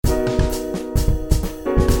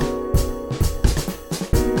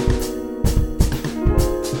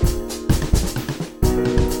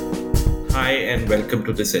and welcome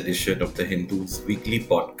to this edition of the Hindu's weekly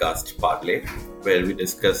podcast, Parle, where we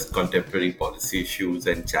discuss contemporary policy issues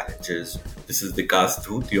and challenges. This is Vikas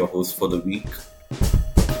Dhoot, your host for the week.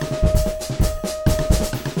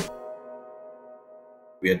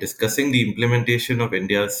 We are discussing the implementation of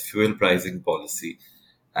India's fuel pricing policy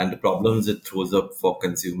and the problems it throws up for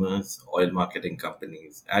consumers, oil marketing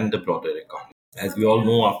companies, and the broader economy. As we all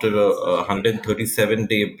know, after a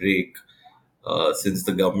 137-day break, since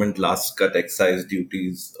the government last cut excise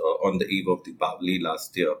duties on the eve of Deepavali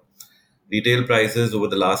last year. Retail prices over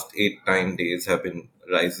the last 8-9 days have been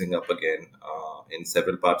rising up again in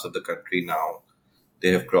several parts of the country now.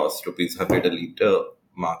 They have crossed rupees 100 a litre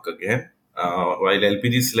mark again, while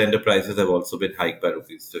LPG cylinder prices have also been hiked by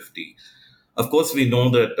rupees 50. Of course, we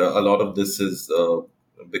know that a lot of this is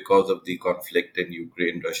because of the conflict in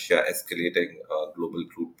Ukraine, Russia escalating global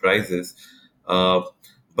crude prices.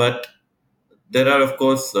 But there are, of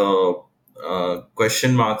course,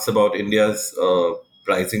 question marks about India's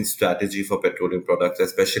pricing strategy for petroleum products,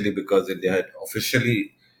 especially because India had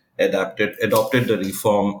officially adopted the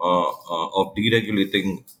reform of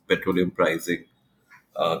deregulating petroleum pricing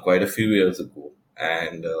quite a few years ago.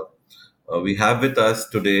 And we have with us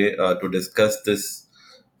today to discuss this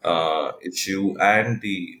issue and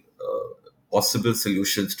the possible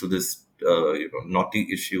solutions to this knotty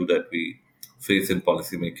issue that we face in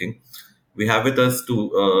policymaking. We have with us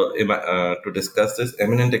to discuss this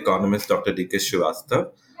eminent economist Dr. D.K. Srivastav.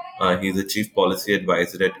 He's the chief policy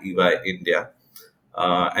advisor at EY India,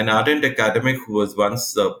 an ardent academic who was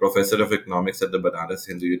once a professor of economics at the Banaras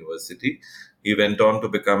Hindu University. He went on to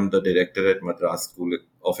become the director at Madras School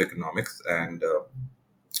of Economics, and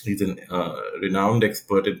he's a renowned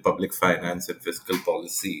expert in public finance and fiscal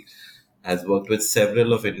policy. Has worked with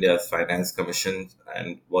several of India's finance commissions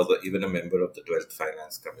and was even a member of the 12th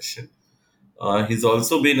Finance Commission. He's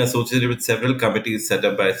also been associated with several committees set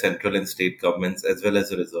up by central and state governments as well as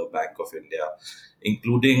the Reserve Bank of India,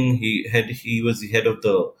 including he was the head of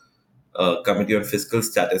the Committee on Fiscal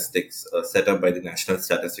Statistics set up by the National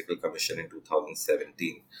Statistical Commission in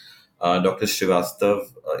 2017. Dr.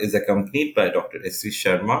 Srivastav is accompanied by Dr. S.V.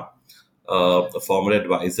 Sharma, a former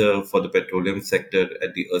advisor for the petroleum sector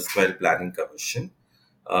at the erstwhile Planning Commission.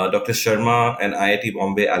 Dr. Sharma, an IIT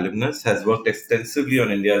Bombay alumnus, has worked extensively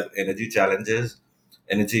on India's energy challenges,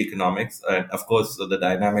 energy economics, and of course, the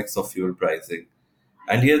dynamics of fuel pricing.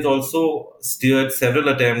 And he has also steered several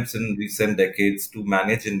attempts in recent decades to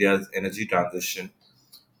manage India's energy transition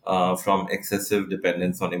from excessive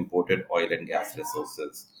dependence on imported oil and gas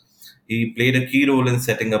resources. He played a key role in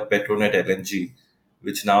setting up Petronet LNG,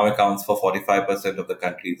 which now accounts for 45% of the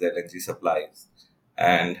country's LNG supplies,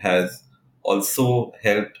 and has also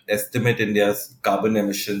helped estimate India's carbon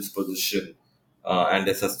emissions position and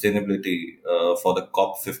the sustainability for the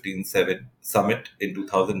COP15 summit in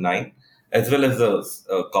 2009, as well as the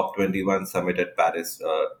COP21 summit at Paris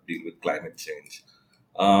deal with climate change.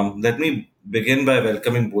 Let me begin by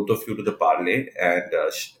welcoming both of you to the parlay and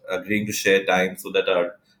agreeing to share time so that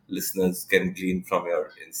our listeners can glean from your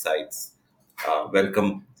insights.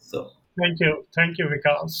 Welcome, sir. Thank you,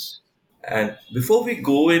 Vikas. And before we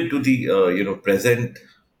go into the present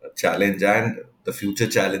challenge and the future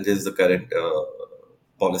challenges the current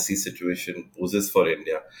policy situation poses for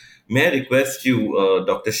India, may I request you,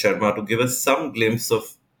 Dr. Sharma, to give us some glimpse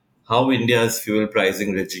of how India's fuel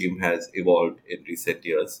pricing regime has evolved in recent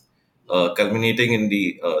years, culminating in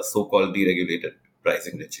the so-called deregulated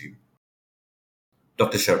pricing regime.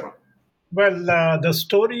 Dr. Sharma. Well, the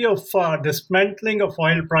story of dismantling of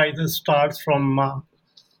oil prices starts from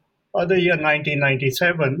the year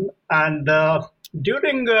 1997, and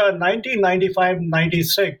during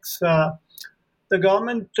 1995-96, the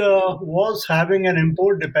government was having an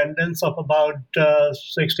import dependence of about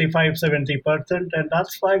 65-70%, and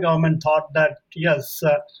that's why government thought that yes,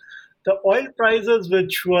 the oil prices,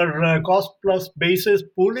 which were cost plus basis,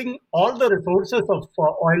 pooling all the resources of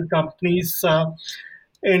oil companies,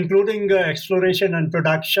 including exploration and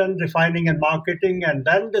production, refining and marketing, and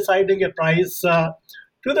then deciding a price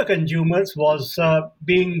to the consumers was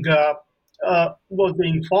being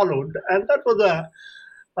followed, and that was a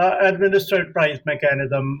administered price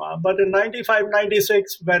mechanism. But in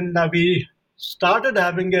 95-96, when we started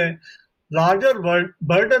having a larger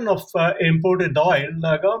burden of imported oil,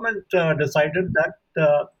 the government decided that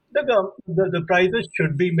the prices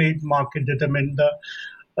should be made market determined.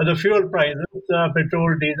 The fuel prices,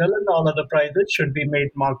 petrol, diesel, and all other prices should be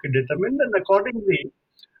made market determined. And accordingly,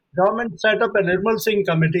 government set up a Nirmal Singh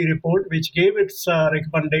committee report, which gave its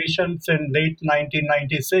recommendations in late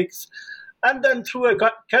 1996. And then through a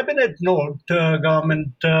cabinet note,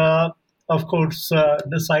 government, of course,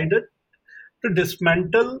 decided to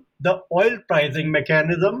dismantle the oil pricing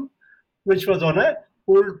mechanism, which was on a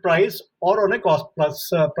pool price or on a cost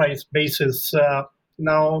plus price basis.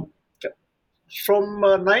 Now, from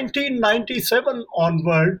 1997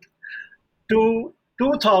 onward to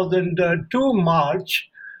 2002 March,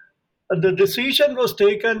 the decision was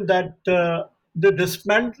taken that the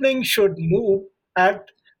dismantling should move at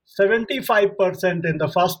 75% in the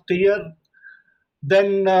first year,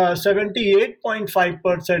 then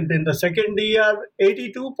 78.5% in the second year,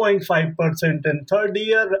 82.5% in third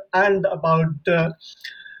year, and about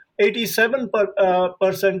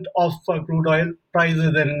 87% of crude oil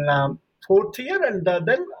prices in fourth year, and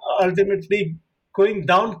then ultimately going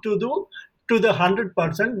down to the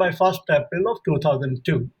 100% by 1st April of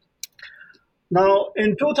 2002. Now,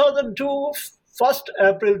 in 2002, 1st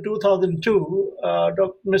April 2002,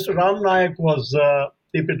 Mr. Ram Nayak was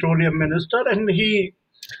the petroleum minister, and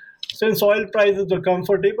since oil prices were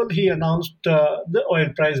comfortable, he announced the oil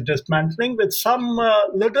price dismantling with some uh,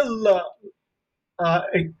 little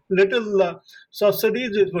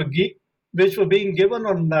subsidies which were being given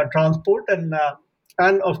on transport and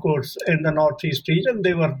of course in the northeast region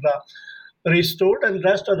they were restored, and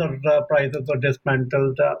rest other prices were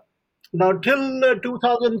dismantled. Now till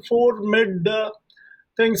 2004 mid,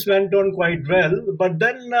 things went on quite well, but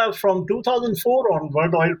then from 2004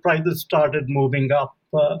 onward, oil prices started moving up.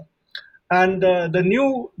 And the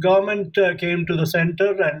new government came to the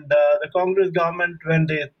center, and the Congress government, when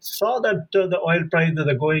they saw that the oil prices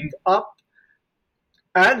are going up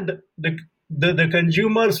and the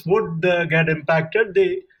consumers would get impacted,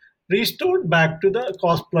 they restored back to the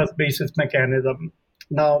cost plus basis mechanism.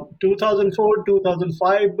 Now, 2004,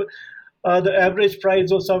 2005, the average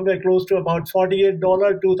price was somewhere close to about $48.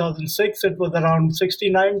 2006, it was around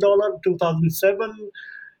 $69. 2007,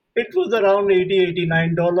 it was around 80,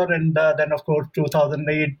 $89. And then, of course,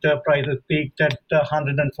 2008 prices peaked at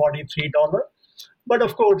 $143. But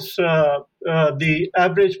of course, the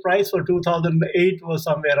average price for 2008 was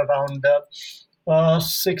somewhere around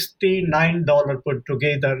 $69 put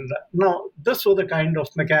together. Now, this was the kind of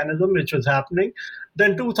mechanism which was happening.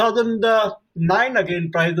 Then 2009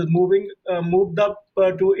 again, prices moved up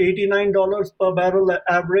to $89 per barrel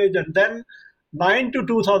average, and then 9 to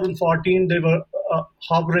 2014 they were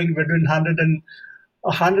hovering between $114,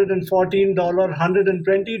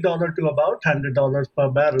 $120 to about $100 per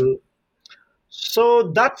barrel.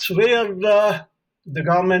 So that's where the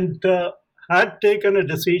government had taken a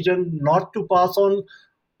decision not to pass on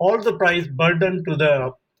all the price burden to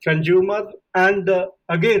the consumer. And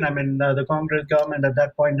again, I mean, the Congress government at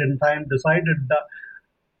that point in time decided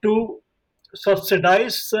to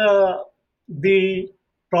subsidize the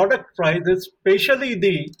product prices, especially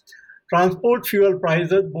the transport fuel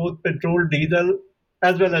prices, both petrol, diesel,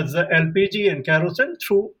 as well as the LPG and kerosene,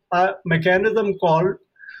 through a mechanism called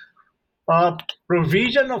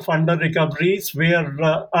provision of under recoveries, where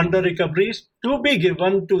under recoveries to be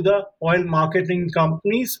given to the oil marketing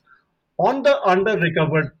companies on the under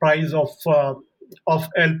recovered price of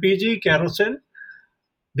LPG, kerosene,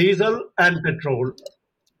 diesel, and petrol.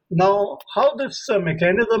 Now, how this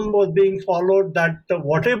mechanism was being followed, that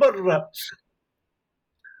whatever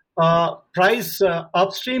price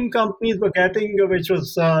upstream companies were getting, which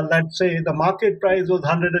was, let's say, the market price was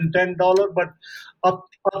 $110, but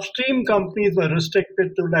upstream companies were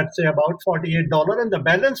restricted to, let's say, about $48, and the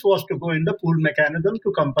balance was to go in the pool mechanism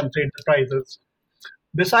to compensate the prices.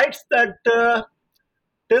 Besides that,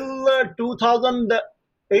 till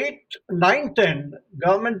 2008, 9, 10,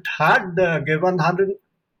 government had given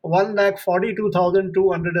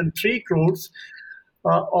 1,42,203 crores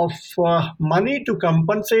of money to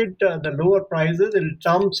compensate the lower prices in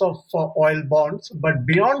terms of oil bonds. But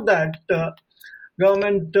beyond that,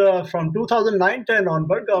 government from 2009-10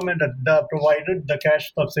 onward, government had provided the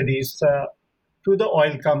cash subsidies to the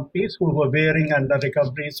oil companies who were bearing under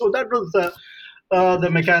recovery. So that was the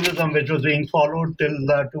mechanism which was being followed till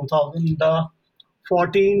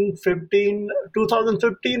 2014, 15,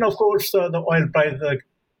 2015. Of course, the oil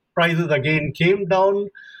prices again came down.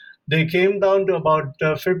 They came down to about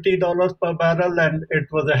 $50 per barrel, and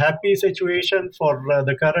it was a happy situation for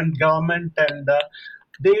the current government. And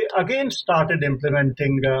they again started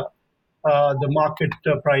implementing the market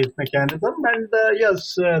price mechanism. And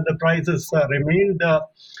yes, the prices remained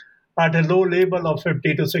at a low level of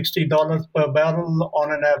 $50 to $60 per barrel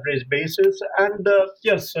on an average basis. And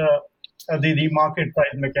yes, the market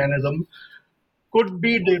price mechanism could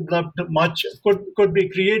be developed could be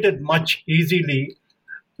created much easily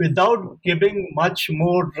without giving much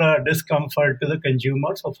more discomfort to the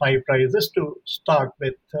consumers of high prices to start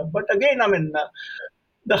with. But again, I mean,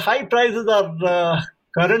 the high prices are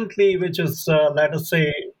currently, which is, let us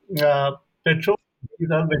say, petrol,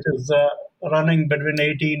 diesel, which is running between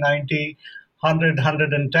 80, 90, 100,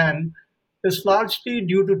 is largely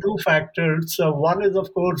due to two factors. One is,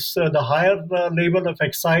 of course, the higher level of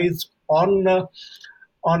excise on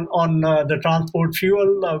the transport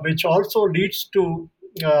fuel, which also leads to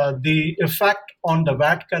the effect on the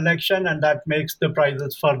VAT collection, and that makes the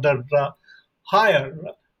prices further higher.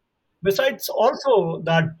 Besides, also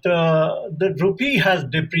that the rupee has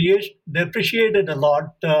depreciated a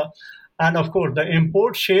lot, and of course, the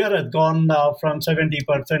import share has gone from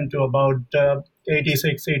 70% to about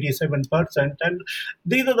 86, 87%, and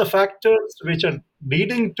these are the factors which are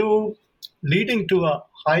leading to a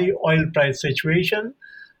high oil price situation.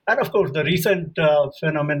 And of course, the recent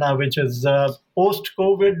phenomena, which is post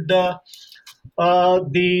COVID,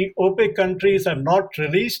 the OPEC countries have not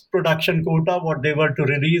released production quota what they were to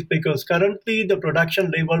release, because currently the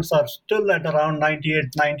production levels are still at around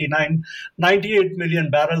 98, 99, 98 million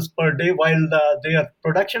barrels per day, while their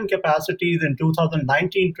production capacities in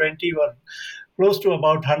 2019-20 were close to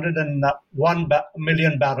about 101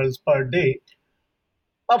 million barrels per day.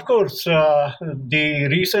 Of course, the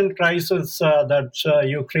recent crisis that's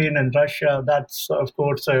Ukraine and Russia, that's of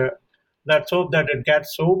course, let's hope that it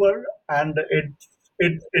gets over and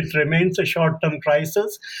it remains a short term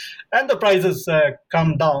crisis and the prices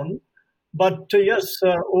come down. But yes,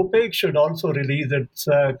 OPEC should also release its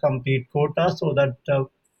complete quota so that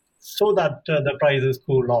the prices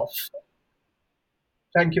cool off.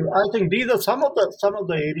 Thank you. I think these are some of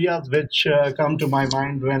the areas which come to my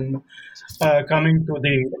mind when coming to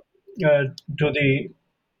the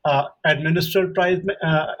administered price.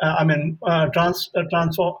 I mean,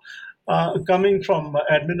 transfer coming from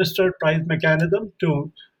administered price mechanism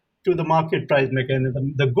to the market price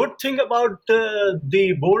mechanism. The good thing about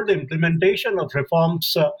the bold implementation of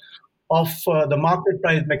reforms of the market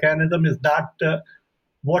price mechanism is that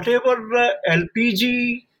whatever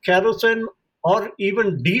LPG, kerosene, or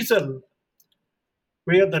even diesel,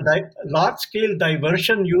 where the large scale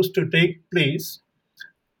diversion used to take place,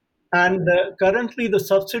 and currently the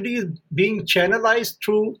subsidies being channelized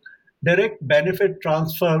through direct benefit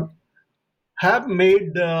transfer have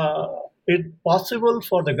made it possible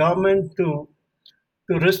for the government to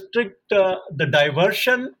restrict the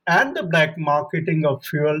diversion and the black marketing of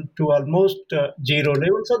fuel to almost zero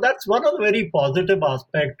level. So that's one of the very positive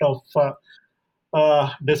aspect of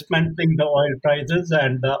dismantling the oil prices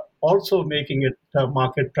and also making it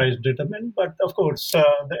market price determined. But of course,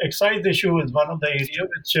 the excise issue is one of the area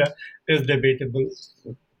which is debatable.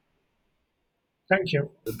 Thank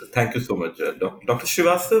you. Thank you so much, Dr.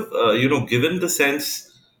 Srivastav. Given the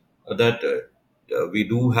sense that we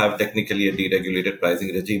do have technically a deregulated pricing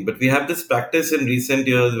regime, but we have this practice in recent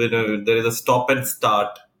years when there is a stop and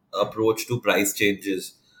start approach to price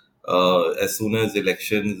changes as soon as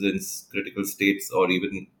elections in critical states or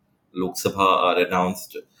even Lok Sabha are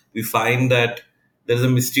announced. We find that there is a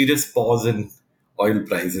mysterious pause in oil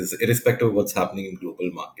prices, irrespective of what's happening in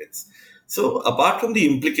global markets. So, apart from the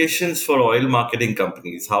implications for oil marketing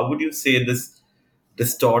companies, how would you say this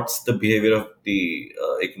distorts the behavior of the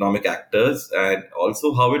economic actors, and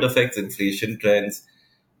also how it affects inflation trends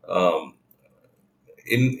um,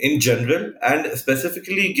 in general, and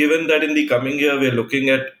specifically given that in the coming year we're looking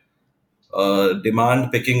at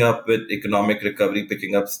demand picking up with economic recovery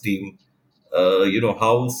picking up steam.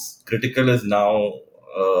 How critical is now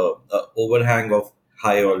overhang of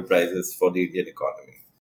high oil prices for the Indian economy?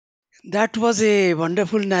 That was a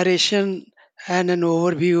wonderful narration and an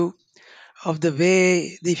overview of the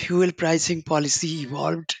way the fuel pricing policy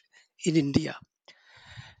evolved in India.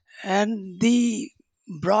 And the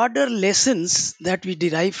broader lessons that we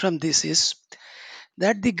derive from this is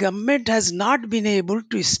that the government has not been able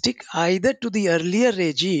to stick either to the earlier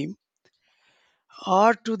regime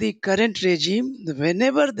or to the current regime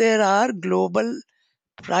whenever there are global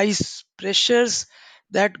price pressures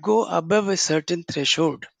that go above a certain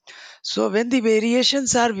threshold. So, when the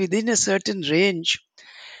variations are within a certain range,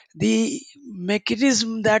 the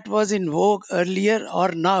mechanism that was in vogue earlier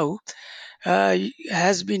or now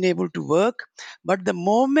has been able to work. But the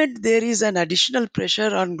moment there is an additional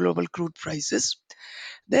pressure on global crude prices,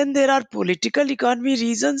 then there are political economy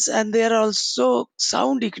reasons and there are also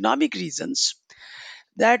sound economic reasons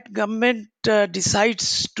that government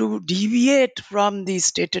decides to deviate from the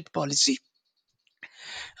stated policy,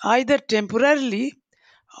 either temporarily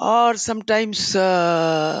or sometimes in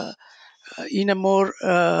a more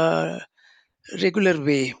regular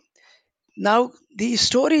way. Now, the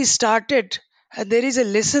story started, and there is a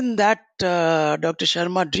lesson that Dr.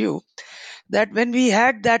 Sharma drew, that when we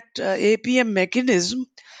had that APM mechanism,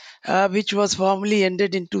 which was formally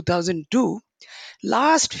ended in 2002.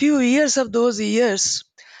 Last few years of those years,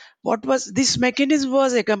 what was this mechanism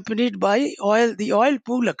was accompanied by the oil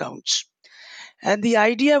pool accounts. And the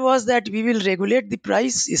idea was that we will regulate the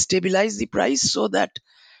price, stabilize the price so that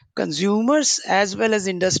consumers as well as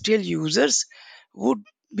industrial users would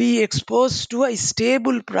be exposed to a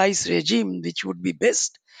stable price regime, which would be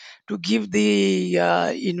best to give the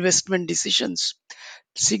investment decisions,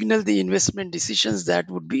 signal the investment decisions that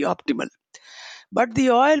would be optimal. But the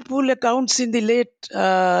oil pool accounts in the late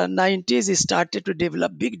 90s started to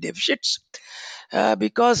develop big deficits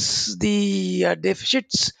because the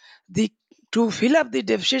deficits, the to fill up the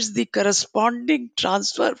deficits, the corresponding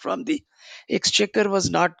transfer from the exchequer was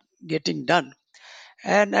not getting done.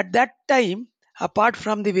 And at that time, apart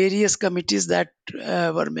from the various committees that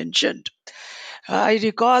were mentioned, I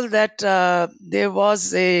recall that there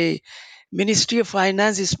was a Ministry of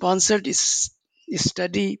Finance sponsored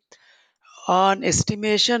study on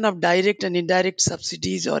estimation of direct and indirect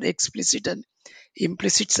subsidies or explicit and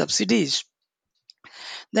implicit subsidies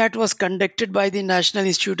that was conducted by the National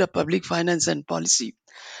Institute of Public Finance and Policy.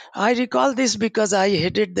 I recall this because I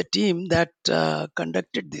headed the team that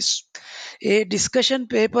conducted this. A discussion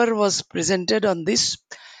paper was presented on this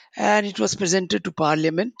and it was presented to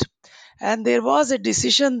Parliament. And there was a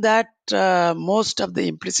decision that most of the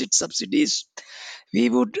implicit subsidies we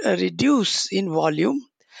would reduce in volume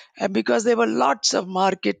because there were lots of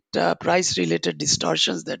market price related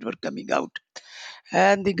distortions that were coming out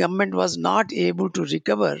and the government was not able to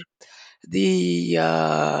recover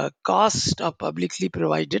the cost of publicly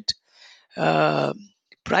provided uh,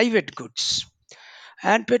 private goods.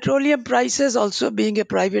 And petroleum prices also being a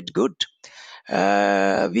private good,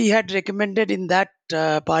 we had recommended in that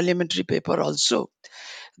parliamentary paper also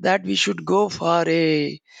that we should go for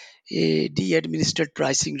a de-administered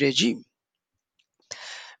pricing regime.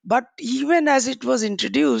 But even as it was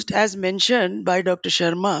introduced, as mentioned by Dr.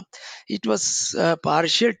 Sharma, it was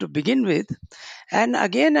partial to begin with. And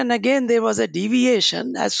again, there was a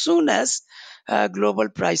deviation as soon as global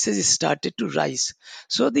prices started to rise.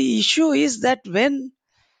 So the issue is that when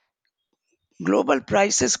global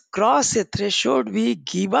prices cross a threshold, we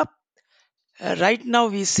give up. Right now,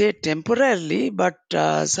 we say temporarily, but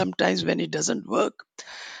sometimes when it doesn't work,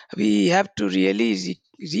 we have to really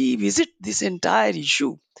revisit this entire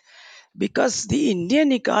issue because the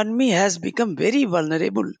Indian economy has become very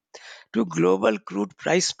vulnerable to global crude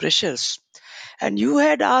price pressures. And you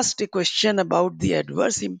had asked a question about the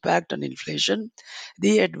adverse impact on inflation,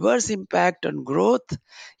 the adverse impact on growth.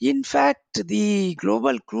 In fact, the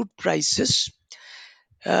global crude prices,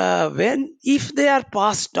 when if they are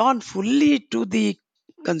passed on fully to the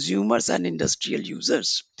consumers and industrial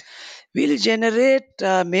users, will generate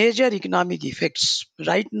major economic effects.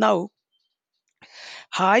 Right now,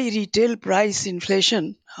 high retail price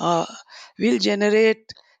inflation will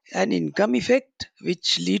generate an income effect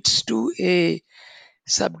which leads to a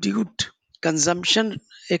subdued consumption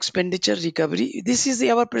expenditure recovery. This is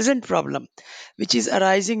our present problem which is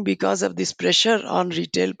arising because of this pressure on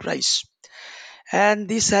retail price, and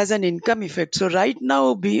this has an income effect. So right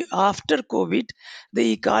now, after COVID,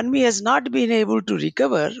 the economy has not been able to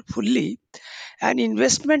recover fully and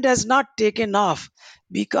investment has not taken off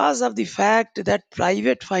because of the fact that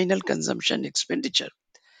private final consumption expenditure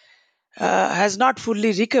has not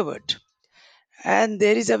fully recovered, and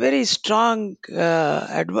there is a very strong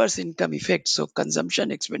adverse income effect. So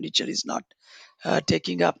consumption expenditure is not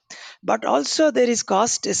taking up, but also there is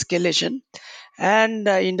cost escalation, and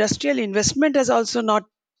industrial investment has also not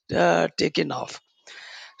taken off.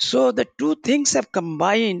 So the two things have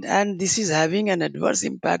combined, and this is having an adverse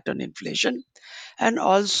impact on inflation and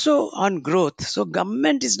also on growth. So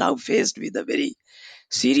government is now faced with a very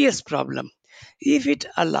serious problem. If it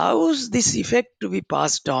allows this effect to be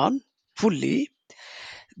passed on fully,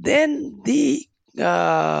 then the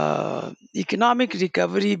economic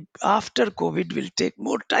recovery after COVID will take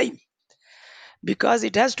more time because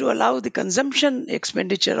it has to allow the consumption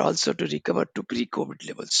expenditure also to recover to pre-COVID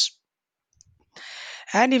levels.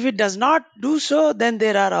 And if it does not do so, then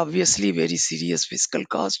there are obviously very serious fiscal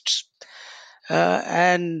costs.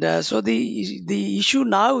 And so the issue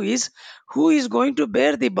now is who is going to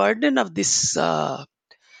bear the burden of this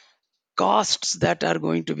costs that are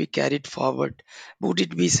going to be carried forward. Would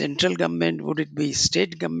it be central government? Would it be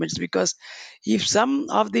state governments? Because if some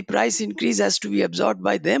of the price increase has to be absorbed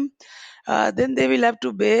by them, then they will have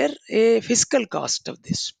to bear a fiscal cost of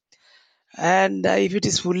this. And if it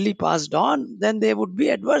is fully passed on, then there would be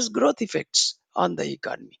adverse growth effects on the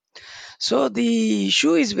economy. So the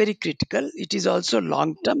issue is very critical. It is also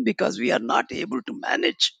long term because we are not able to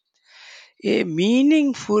manage a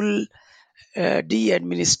meaningful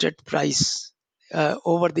de-administered price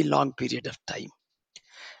over the long period of time.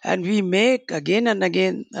 And we make again and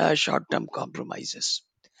again short-term compromises.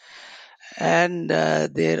 And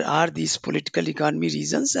there are these political economy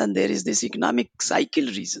reasons, and there is this economic cycle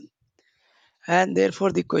reason. And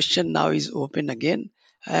therefore, the question now is open again.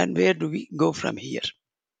 And where do we go from here?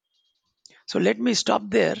 So let me stop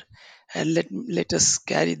there and let us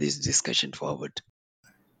carry this discussion forward.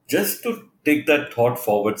 Just to take that thought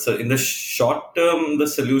forward, so in the short term, the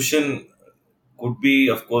solution could be,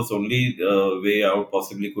 of course, only way out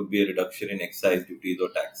possibly could be a reduction in excise duties or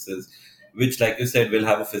taxes, which, like you said, will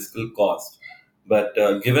have a fiscal cost. But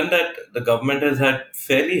given that the government has had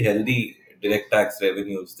fairly healthy direct tax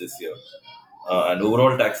revenues this year, and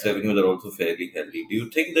overall tax revenues are also fairly healthy, do you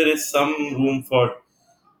think there is some room for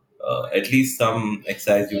at least some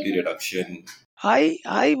excise duty reduction?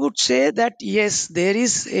 I would say that yes, there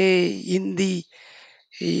is a in the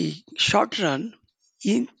short run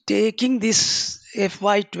in taking this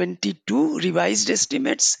FY22 revised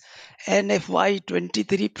estimates and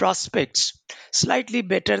FY23 prospects slightly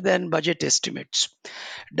better than budget estimates.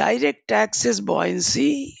 Direct taxes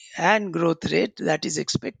buoyancy and growth rate that is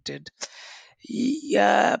expected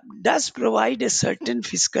does provide a certain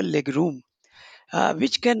fiscal legroom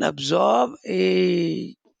which can absorb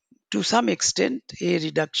a to some extent a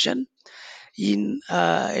reduction in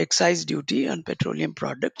excise duty on petroleum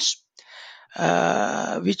products,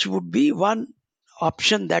 which would be one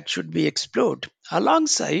option that should be explored.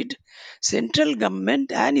 Alongside, central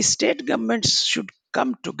government and state governments should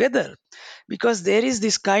come together because there is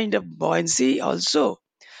this kind of buoyancy also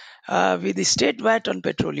with the state VAT on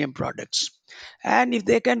petroleum products. And if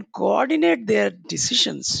they can coordinate their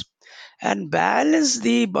decisions and balance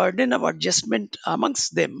the burden of adjustment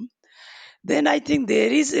amongst them, then I think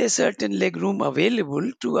there is a certain legroom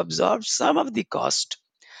available to absorb some of the cost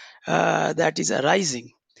that is arising.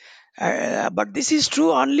 But this is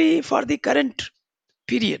true only for the current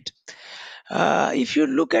period. If you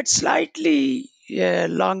look at slightly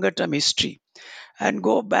longer term history and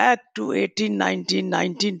go back to 18, 19,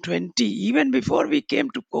 19, 20, even before we came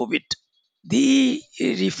to COVID, the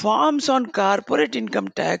reforms on corporate income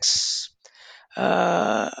tax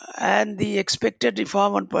and the expected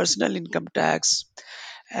reform on personal income tax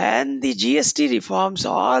and the GST reforms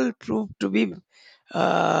all proved to be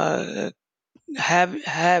uh,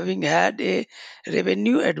 having had a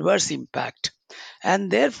revenue adverse impact, and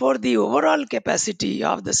therefore the overall capacity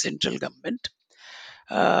of the central government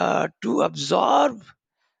to absorb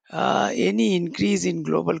any increase in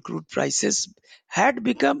global crude prices had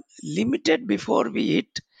become limited before we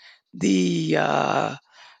hit the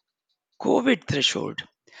COVID threshold.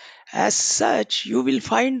 As such, you will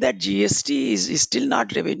find that GST is still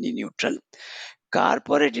not revenue neutral.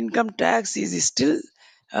 Corporate income tax is still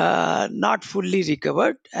not fully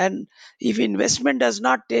recovered. And if investment does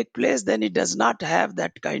not take place, then it does not have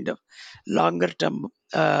that kind of longer term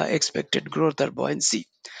expected growth or buoyancy.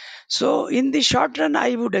 So, in the short run,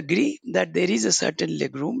 I would agree that there is a certain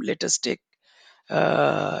legroom. Let us take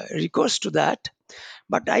recourse to that.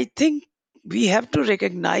 But I think we have to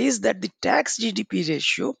recognize that the tax GDP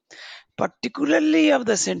ratio, particularly of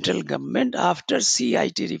the central government after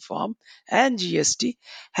CIT reform and GST,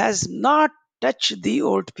 has not touched the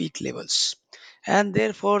old peak levels. And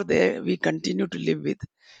therefore, we continue to live with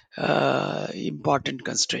important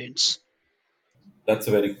constraints. That's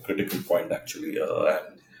a very critical point, actually.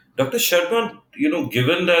 And Dr. Sharma,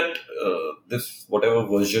 given that this whatever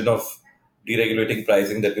version of deregulating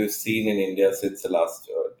pricing that we've seen in India since the last,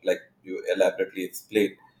 like you elaborately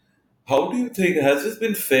explained, how do you think has this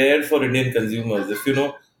been fair for Indian consumers? If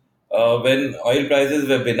when oil prices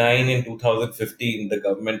were benign in 2015, the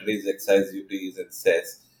government raised excise duties and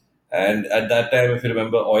cess. And at that time, if you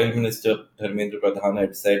remember, Oil Minister Dharmendra Pradhan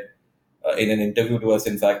had said in an interview to us,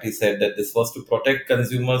 in fact, he said that this was to protect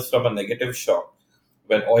consumers from a negative shock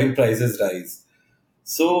when oil prices rise.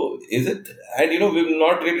 So is it? And we've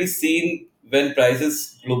not really seen when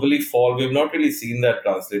prices globally fall. We've not really seen that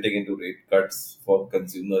translating into rate cuts for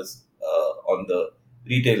consumers on the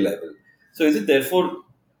retail level. So is it therefore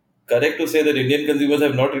correct to say that Indian consumers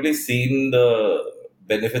have not really seen the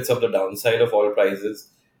benefits of the downside of oil prices,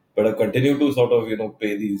 but have continued to sort of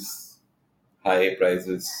pay these high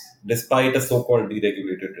prices despite a so-called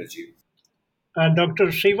deregulated regime? Dr.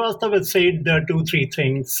 Srivastava said two, three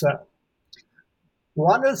things.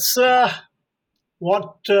 One is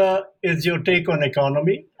what is your take on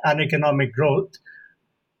economy and economic growth?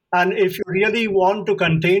 And if you really want to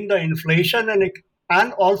contain the inflation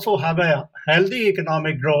and also have a healthy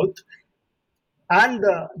economic growth, and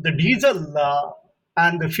the diesel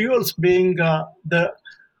and the fuels being the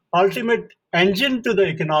ultimate engine to the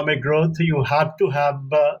economic growth, you have to have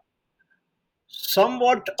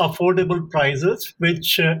somewhat affordable prices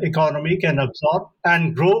which economy can absorb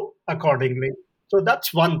and grow accordingly. So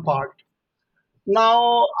that's one part.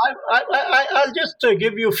 Now, I'll just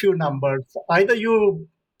give you a few numbers. Either you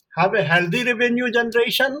have a healthy revenue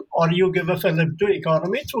generation or you give a fillip to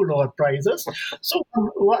economy through lower prices. So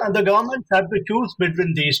the governments have to choose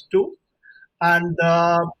between these two. And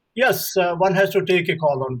yes, one has to take a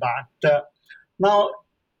call on that. Now,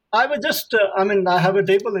 I have a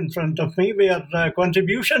table in front of me where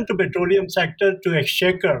contribution to petroleum sector to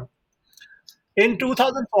exchequer in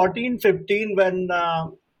 2014-15 when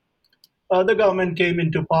the government came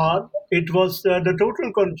into power, it was the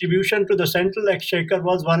total contribution to the central exchequer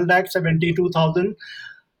was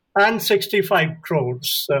 1,72,065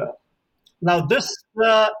 crores. Now this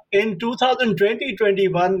in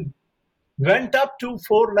 2020-21 went up to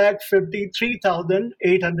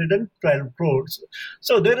 4,53,812 crores.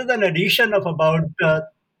 So there is an addition of about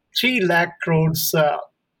 3 lakh crores.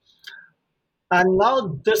 And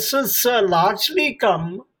now this is largely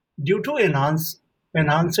come due to enhancing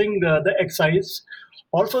the excise.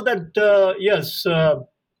 Also, that yes,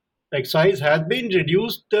 excise has been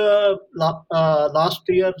reduced last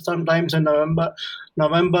year, sometimes in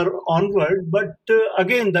November onward. But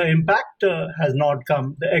again, the impact has not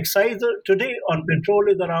come. The excise today on petrol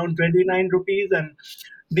is around 29 rupees and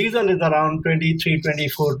diesel is around 23,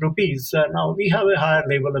 24 rupees. Now we have a higher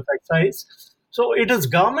level of excise. So it is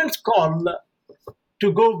government's call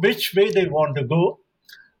to go which way they want to go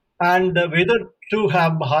and whether to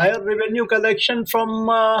have higher revenue collection from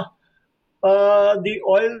the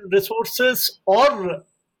oil resources or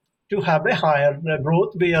to have a higher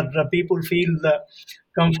growth where people feel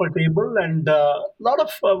comfortable and a lot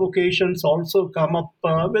of vocations also come up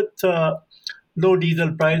with low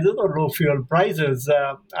diesel prices or low fuel prices.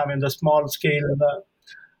 The small scale.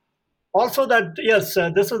 Also, that yes,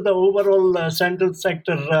 this is the overall central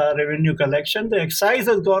sector revenue collection. The excise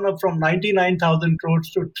has gone up from 99,000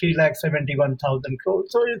 crores to 3,71,000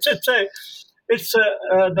 crores. So it's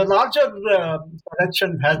the larger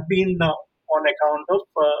collection has been on account of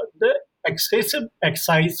the excessive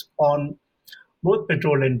excise on both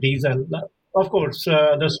petrol and diesel. Of course,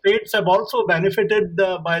 the states have also benefited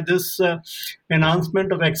by this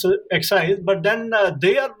enhancement of excise, but then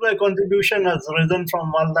their contribution has risen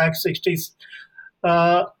from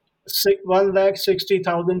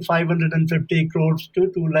 1,60,550 crores to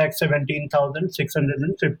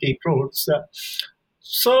 2,17,650 crores.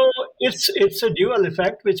 So it's a dual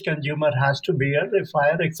effect which consumer has to bear. If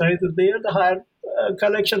higher excise is there, the higher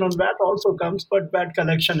collection on VAT also comes, but VAT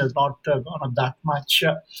collection is not gone up that much.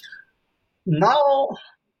 Now,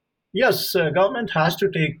 yes, government has to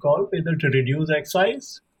take call whether to reduce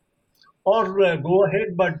excise or go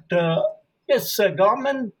ahead. But yes,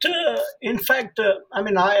 government. In fact,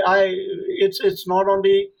 it's not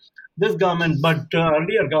only this government, but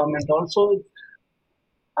earlier government also.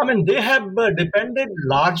 They have depended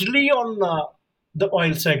largely on the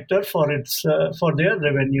oil sector for its for their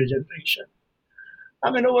revenue generation.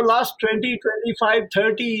 Over last 20, 25,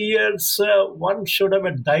 30 years, one should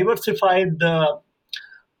have diversified the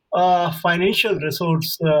financial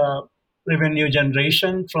resource revenue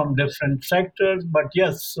generation from different sectors. But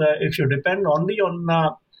yes, if you depend only on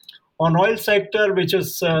oil sector, which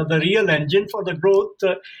is the real engine for the growth,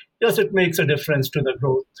 yes, it makes a difference to the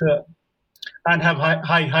growth. And have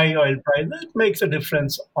high oil prices, it makes a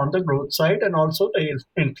difference on the growth side and also the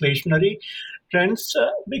inflationary trends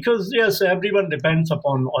because yes, everyone depends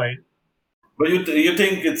upon oil. But you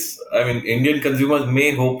think Indian consumers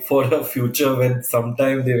may hope for a future when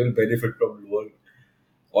sometime they will benefit from lower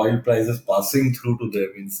oil prices passing through to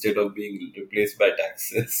them instead of being replaced by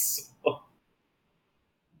taxes.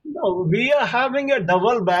 No, we are having a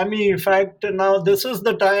double whammy effect. Now, this is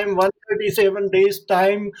the time, 137 days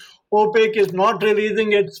time, OPEC is not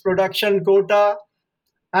releasing its production quota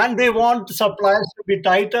and they want supplies to be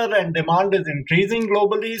tighter and demand is increasing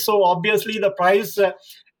globally. So obviously the price,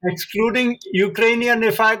 excluding Ukrainian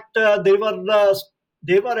effect, they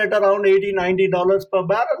were at around 80 $90 per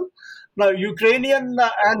barrel. Now Ukrainian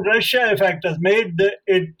and Russia effect has made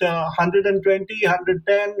it 120,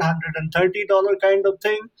 110, $130 kind of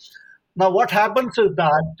thing. Now what happens is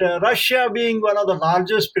that Russia, being one of the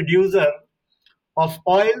largest producer of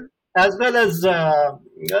oil as well as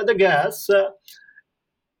the gas,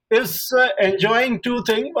 is enjoying two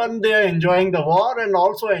things. One, they are enjoying the war and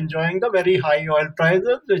also enjoying the very high oil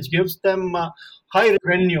prices, which gives them high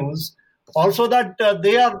revenues. Also, that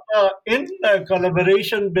they are in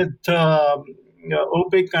collaboration with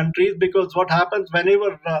OPEC countries, because what happens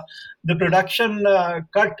whenever the production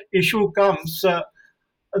cut issue comes, the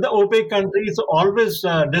OPEC countries always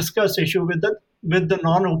discuss issue with the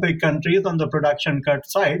non-OPEC countries on the production cut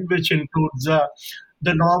side, which includes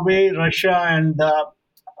the Norway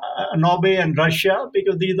and Russia,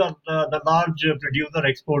 because these are the large producer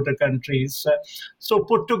exporter countries. So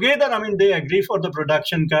put together, I mean, they agree for the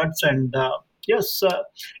production cuts, and yes,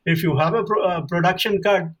 if you have a production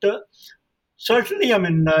cut. Certainly, I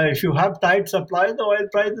mean, if you have tight supply, the oil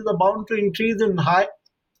prices are bound to increase in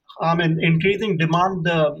increasing demand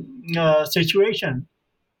situation.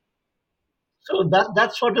 So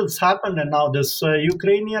that's what has happened, and now this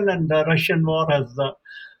Ukrainian and Russian war has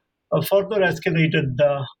further escalated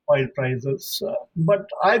the oil prices. But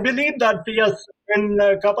I believe that yes, in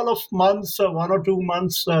a couple of months, 1 or 2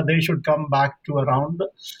 months, they should come back to around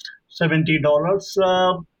 $70.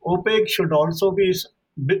 OPEC should also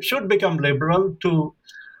should become liberal to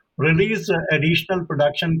release additional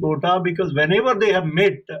production quota, because whenever they have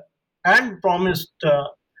made and promised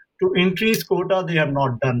to increase quota, they have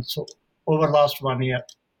not done so over last 1 year.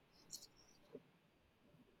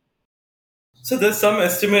 So there's some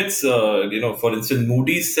estimates, for instance,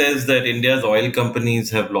 Moody's says that India's oil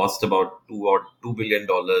companies have lost about $2 billion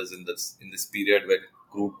in this period where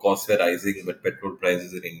crude costs were rising, but petrol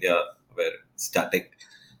prices in India were static.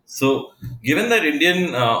 So, given that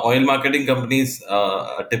Indian oil marketing companies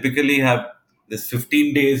typically have this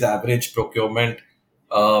 15 days average procurement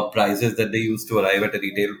prices that they use to arrive at a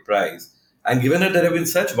retail price, and given that there have been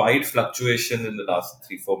such wide fluctuation in the last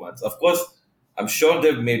 3 4 months, of course, I'm sure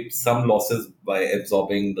they've made some losses by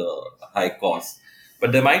absorbing the high costs,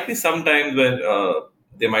 but there might be some times where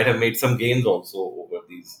they might have made some gains also over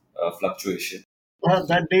these fluctuations.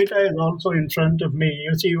 That data is also in front of me.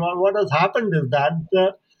 You see, what has happened is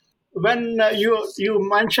that when you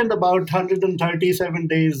mentioned about 137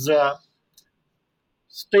 days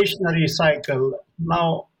stationary cycle.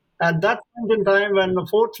 Now, at that point in time, when the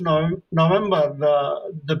 4th November,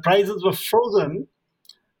 the prices were frozen,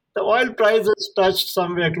 the oil prices touched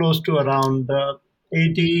somewhere close to around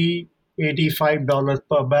 80 $85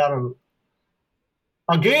 per barrel.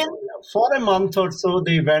 Again, for a month or so,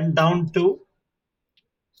 they went down to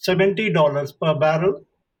 $70 per barrel.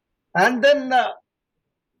 And then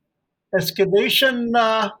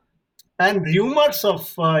escalation and rumors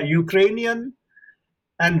of Ukrainian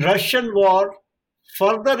and Russian war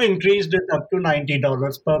further increased it up to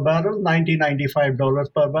 $90 per barrel,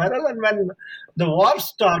 $95 per barrel. And when the war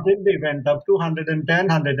started, they went up to 110,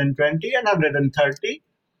 120, and 130.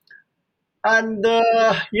 And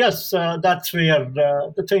yes, that's where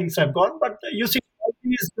the things have gone. But you see, all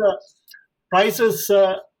these prices,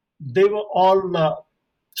 they were all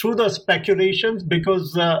through the speculations,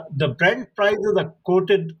 because the Brent prices are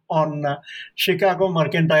quoted on Chicago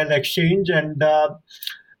Mercantile Exchange, and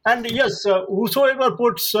yes, whosoever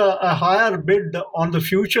puts a higher bid on the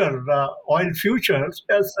future oil futures,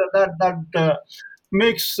 yes, that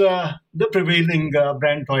makes the prevailing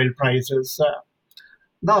Brent oil prices.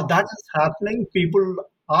 Now that is happening. People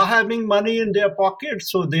are having money in their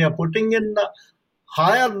pockets, so they are putting in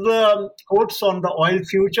higher quotes on the oil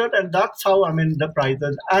future, and that's how I mean the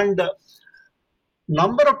prices. And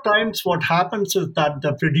number of times, what happens is that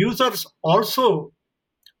the producers also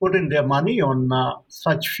put in their money on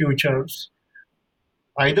such futures.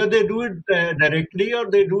 Either they do it directly, or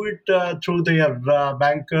they do it through their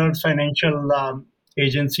bankers, financial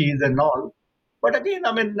agencies, and all. But again,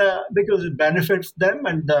 I mean, because it benefits them,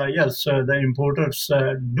 and yes, the importers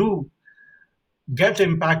do get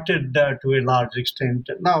impacted to a large extent.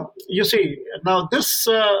 Now, you see, now this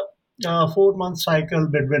 4 month cycle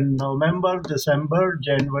between November, December,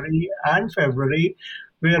 January, and February,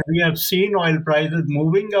 where we have seen oil prices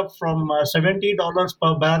moving up from $70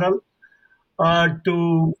 per barrel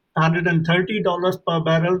to $130 per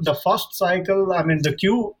barrel. The first cycle, I mean, the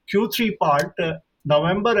Q3 part,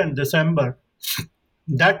 November and December,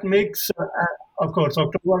 that makes, of course,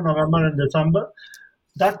 October, November, and December.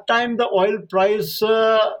 That time, the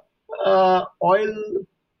uh, oil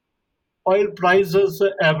oil prices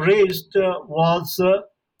averaged was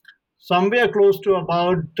somewhere close to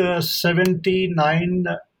about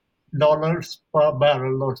 $79 per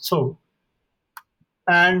barrel or so.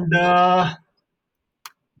 And now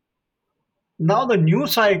the new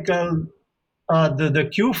cycle, the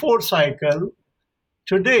Q4 cycle,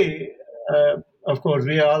 today, of course,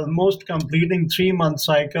 we are almost completing 3 month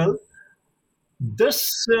cycle.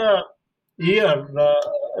 This year,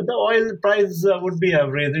 the oil price would be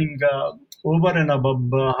averaging over and above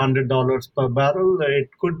 $100 per barrel. It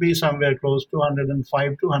could be somewhere close to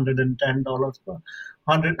 105 to $110 per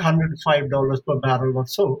 $105 per barrel or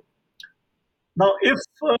so. Now, if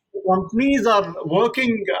companies are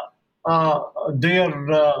working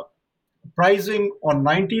their pricing on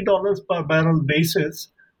 $90 per barrel basis,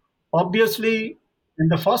 obviously, in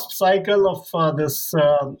the first cycle of this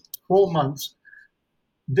 4 months,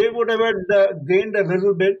 they would have gained a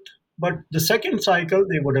little bit, but the second cycle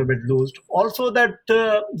they would have lost. Also, that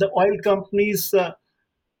the oil companies,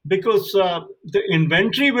 because the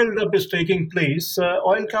inventory buildup is taking place,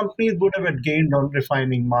 oil companies would have gained on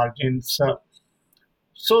refining margins.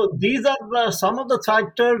 So these are some of the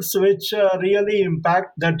factors which really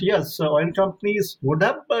impact that. Yes, oil companies would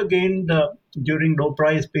have gained during low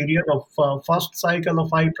price period of first cycle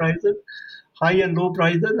of high prices, high and low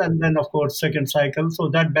prices, and then of course second cycle. So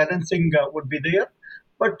that balancing would be there.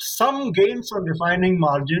 But some gains on refining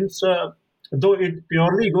margins, though it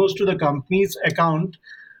purely goes to the company's account,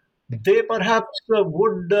 they perhaps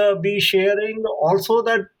would be sharing also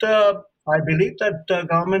that I believe that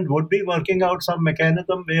government would be working out some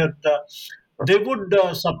mechanism where they would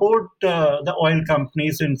support the oil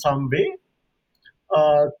companies in some way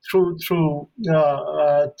through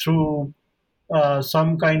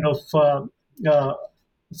some kind of uh,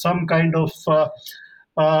 some kind of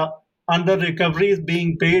uh, under recoveries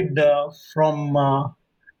being paid from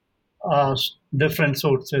different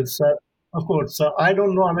sources. Of course, I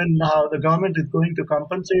don't know. I mean, how the government is going to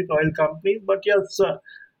compensate oil companies, but yes,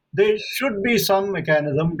 there should be some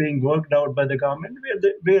mechanism being worked out by the government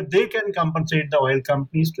where they can compensate the oil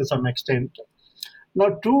companies to some extent.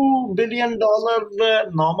 Now, $2 billion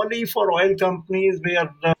normally for oil companies, where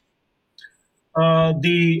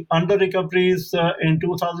the under recoveries in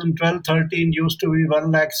 2012-13 used to be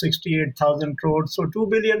 1,68,000 crores. So $2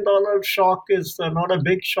 billion shock is not a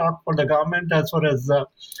big shock for the government as far as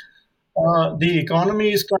the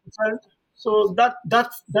economy is concerned. So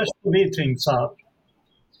that's the way things are.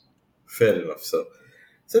 Fair enough, sir.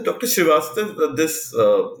 So, Dr. Srivastav, this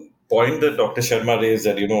point that Dr. Sharma raised,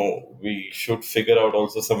 that we should figure out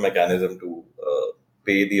also some mechanism to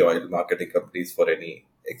pay the oil marketing companies for any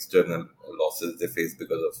external losses they face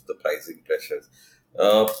because of the pricing pressures.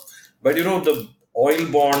 Uh, but the oil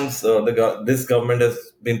bonds, this government has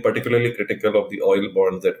been particularly critical of the oil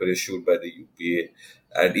bonds that were issued by the UPA,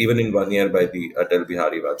 and even in one year by the Atal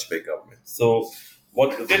Bihari Vajpayee government. So,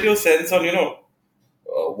 what to get your sense on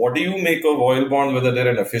what do you make of oil bonds? Whether they're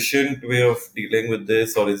an efficient way of dealing with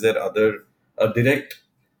this, or is there other a direct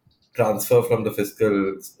transfer from the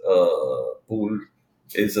fiscal pool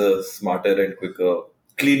is a smarter and quicker,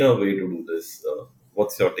 cleaner way to do this?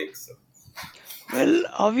 What's your take, sir? Well,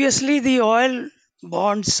 obviously, the oil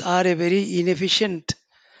bonds are a very inefficient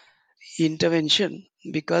intervention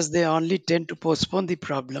because they only tend to postpone the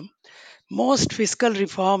problem. Most fiscal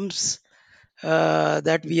reforms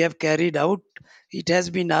that we have carried out, it has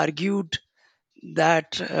been argued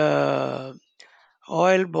that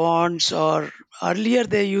oil bonds, or earlier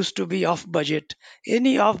they used to be off budget,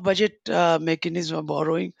 any off budget mechanism of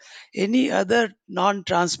borrowing, any other non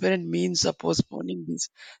transparent means of postponing these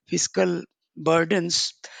fiscal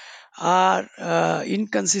burdens are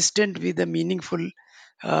inconsistent with the meaningful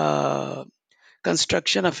uh,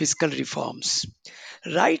 construction of fiscal reforms.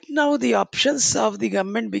 Right now, the options of the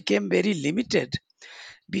government became very limited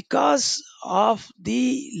because of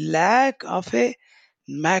the lack of a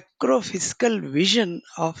macro fiscal vision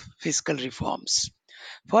of fiscal reforms.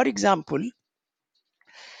 For example,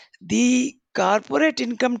 the corporate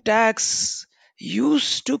income tax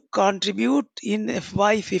used to contribute in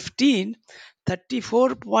FY15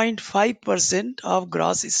 34.5% of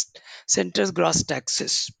center's gross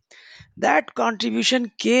taxes. That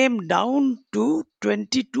contribution came down to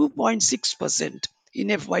 22.6% in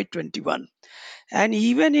FY21, and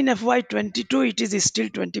even in FY22 it is still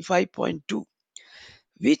 25.2,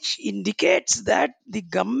 which indicates that the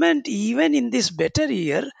government, even in this better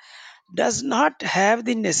year, does not have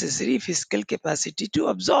the necessary fiscal capacity to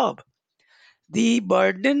absorb the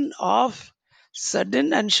burden of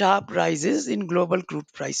sudden and sharp rises in global crude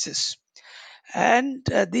prices. And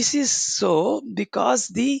this is so because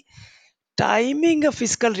the timing of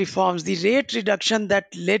fiscal reforms, the rate reduction that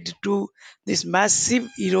led to this massive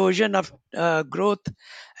erosion of growth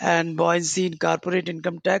and buoyancy in corporate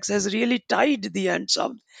income tax, has really tied the hands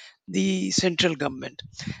of the central government.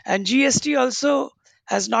 And GST also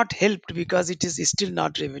has not helped because it is still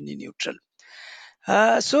not revenue neutral.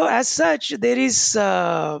 So, as such,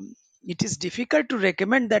 it is difficult to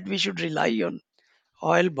recommend that we should rely on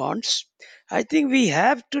oil bonds. I think we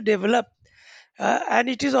have to develop, and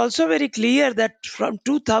it is also very clear that from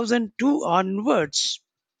 2002 onwards,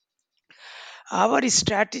 our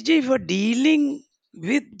strategy for dealing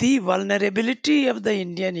with the vulnerability of the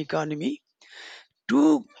Indian economy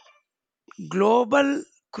to global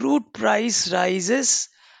crude price rises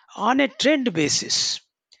on a trend basis,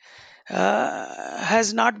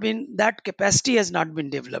 has not been that capacity has not been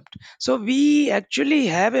developed. So we actually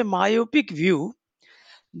have a myopic view.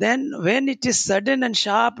 Then when it is sudden and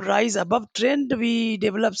sharp rise above trend, we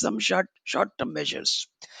develop some short term measures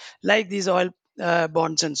like these oil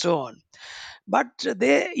bonds and so on. But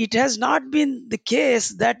it has not been the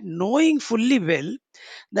case that, knowing fully well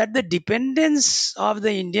that the dependence of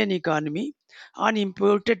the Indian economy on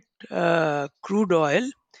imported crude oil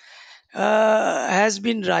has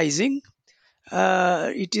been rising.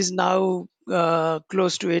 It is now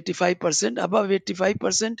close to 85%, above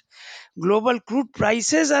 85%. Global crude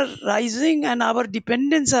prices are rising, and our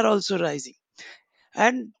dependence are also rising.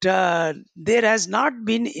 And there has not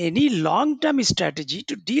been any long term strategy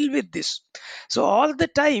to deal with this. So, all the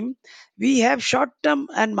time, we have short term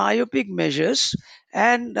and myopic measures,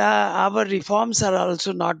 and our reforms are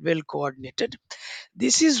also not well coordinated.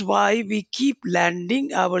 This is why we keep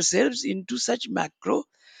landing ourselves into such macro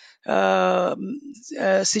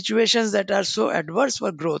situations that are so adverse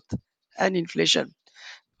for growth and inflation.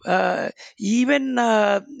 Even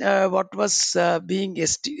what was being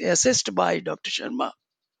assessed by Dr. Sharma,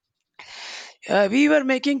 we were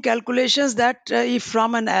making calculations that if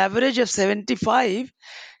from an average of 75,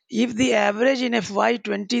 if the average in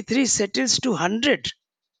FY23 settles to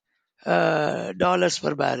 $100 dollars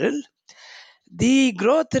per barrel, the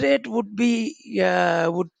growth rate would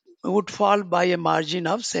fall by a margin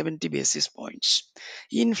of 70 basis points.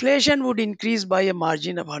 Inflation would increase by a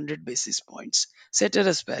margin of 100 basis points,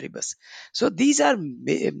 ceteris paribus. So these are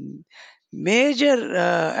major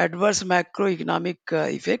adverse macroeconomic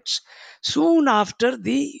effects soon after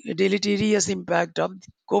the deleterious impact of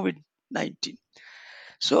COVID 19.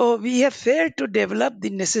 So we have failed to develop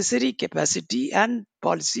the necessary capacity and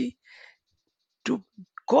policy to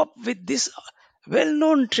cope with this well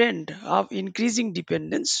known trend of increasing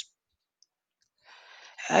dependence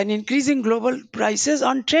and increasing global prices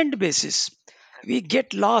on trend basis. We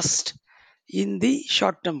get lost in the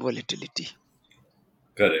short term volatility.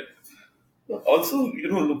 Correct. Also,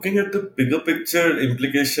 looking at the bigger picture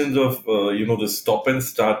implications of, the stop and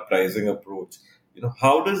start pricing approach,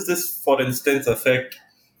 how does this, for instance, affect,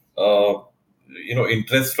 uh,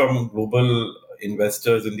 interest from global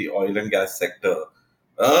investors in the oil and gas sector,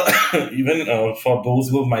 even for those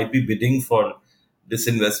who might be bidding for this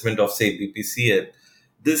investment of, say, BPCL.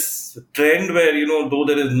 This trend where, though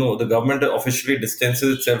the government officially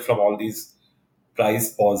distances itself from all these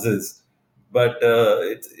price pauses, but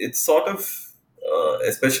it's sort of,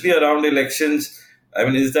 especially around elections. I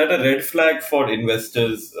mean, is that a red flag for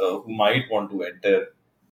investors who might want to enter?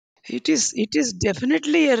 It is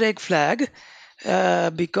definitely a red flag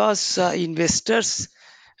because investors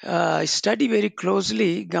study very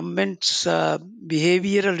closely government's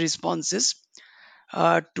behavioral responses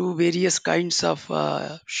to various kinds of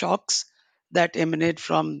shocks that emanate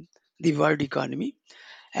from the world economy.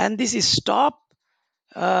 And this is stop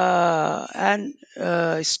and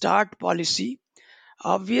start policy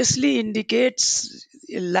obviously indicates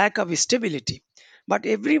a lack of stability. But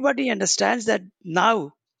everybody understands that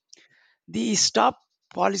now the stop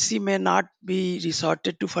policy may not be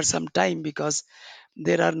resorted to for some time because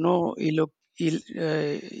there are no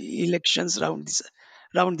elections round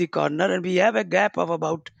the corner, and we have a gap of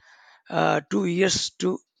about 2 years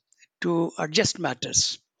to adjust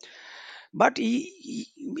matters. But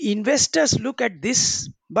investors look at this,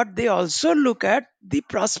 but they also look at the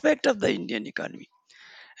prospect of the Indian economy,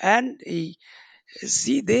 and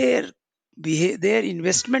see their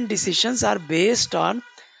investment decisions are based on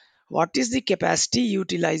what is the capacity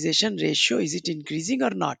utilization ratio, is it increasing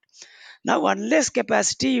or not. Now, unless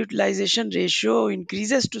capacity utilization ratio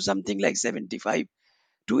increases to something like 75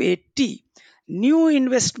 to 80, new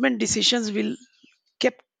investment decisions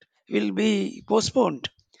kept will be postponed,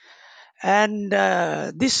 and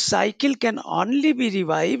this cycle can only be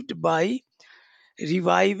revived by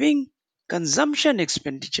reviving consumption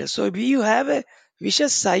expenditure. So we have a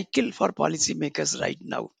vicious cycle for policymakers right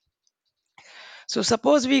now. So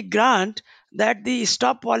suppose we grant that the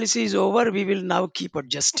stop policy is over, we will now keep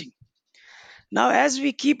adjusting. Now, as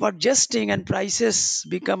we keep adjusting and prices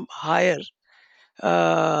become higher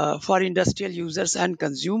for industrial users and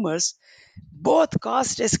consumers, both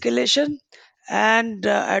cost escalation and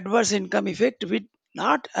adverse income effect will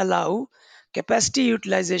not allow capacity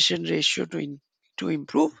utilization ratio to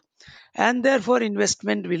improve, and therefore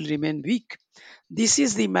investment will remain weak. This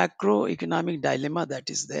is the macroeconomic dilemma that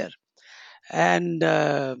is there. And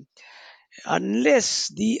Unless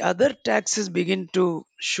the other taxes begin to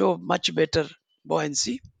show much better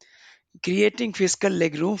buoyancy, creating fiscal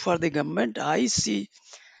legroom for the government, I see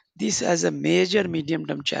this as a major medium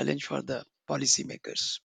term challenge for the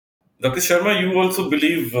policymakers. Dr. Sharma, you also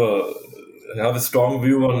believe have a strong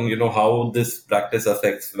view on how this practice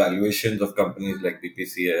affects valuations of companies like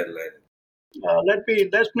BPCL and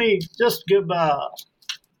Let me just give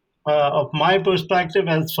of my perspective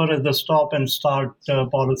as far as the stop and start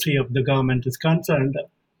policy of the government is concerned.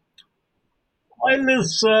 Oil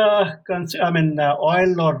is,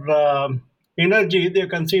 oil or energy, they're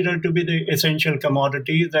considered to be the essential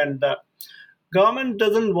commodities, and government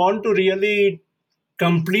doesn't want to really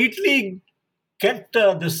completely get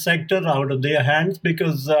this sector out of their hands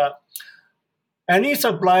because any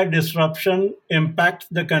supply disruption impacts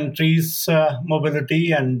the country's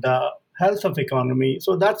mobility and health of economy.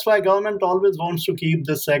 So that's why government always wants to keep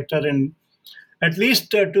this sector in at least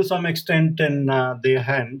to some extent in their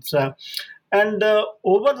hands. And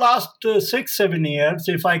over last 6 7 years,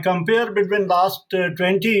 if I compare between last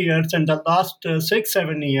 20 years and the last 6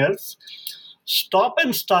 7 years, stop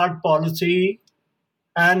and start policy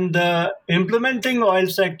and implementing oil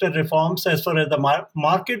sector reforms as far as the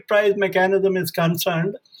market price mechanism is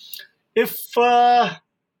concerned. If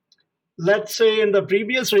let's say in the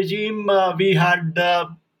previous regime we had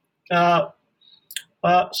uh,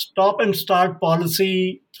 stop and start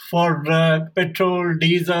policy for petrol,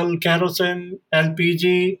 diesel, kerosene,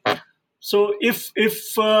 LPG. So if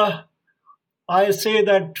I say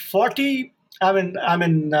that 40,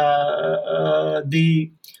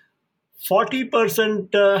 the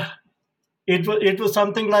 40%, it was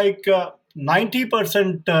something like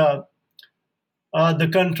 90%. The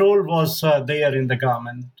control was there in the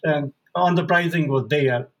government, and on the pricing was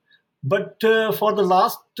there. But for the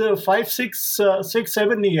last 5 6 6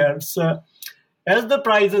 7 years, as the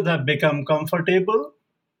prices have become comfortable,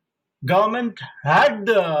 government had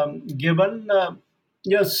given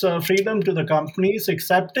yes freedom to the companies,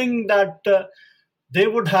 accepting that they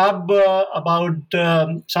would have about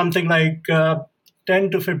something like 10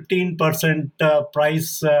 to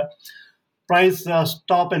 15% price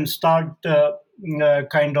stop and start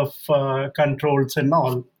kind of controls and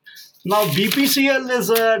all. Now, BPCL is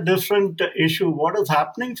a different issue. What is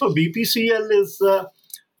happening for BPCL is the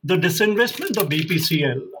disinvestment of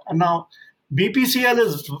BPCL. And now, BPCL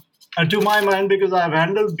is, to my mind, because I've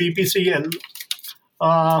handled BPCL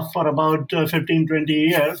for about 15, 20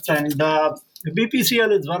 years, and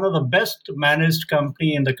BPCL is one of the best managed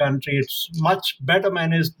company in the country. It's much better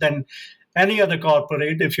managed than any other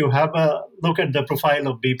corporate if you have a look at the profile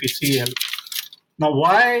of BPCL. Now,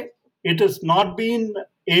 why it has not been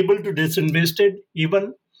able to disinvest it?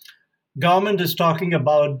 Even government is talking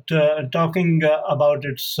about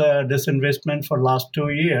its disinvestment for last 2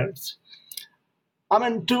 years. I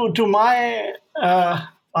mean, to my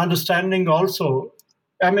understanding also,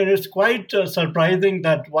 I mean, it's quite surprising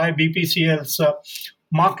that why BPCL's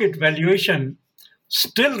market valuation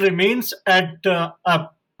still remains at a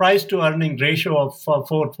price to earning ratio of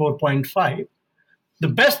 4.5. The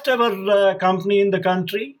best ever company in the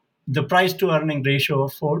country, the price to earning ratio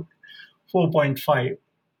of 4.5.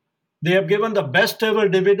 They have given the best ever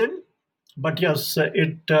dividend, but yes,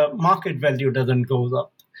 it market value doesn't go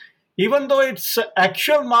up. Even though its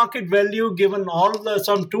actual market value, given all the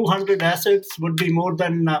some 200 assets, would be more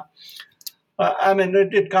than.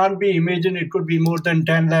 It can't be imagined. It could be more than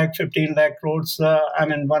 10 lakh, 15 lakh crores.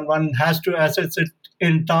 One has to assess it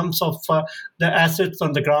in terms of the assets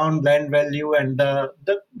on the ground, land value, and the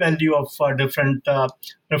value of different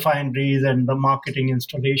refineries and the marketing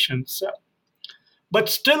installations. But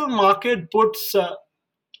still, market puts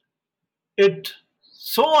it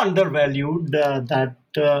so undervalued that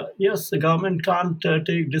yes, the government can't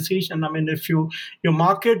take decision. I mean, if your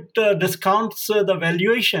market discounts the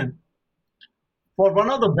valuation for one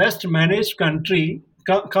of the best managed company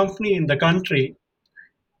in the country,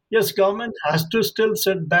 yes, government has to still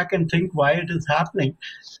sit back and think why it is happening.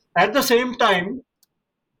 At the same time,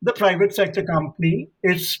 the private sector company,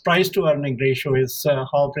 its price to earning ratio is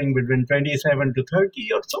hovering between 27 to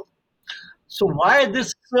 30 or so. So why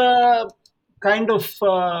this kind of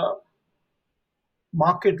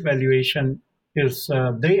market valuation is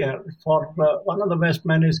there for one of the best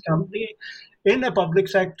managed company in a public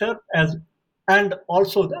sector, as and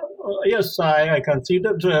also yes, I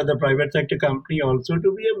consider the private sector company also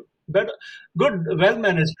to be a better, good, well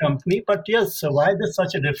managed company. But yes, why there's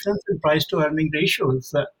such a difference in price to earning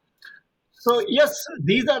ratios? So yes,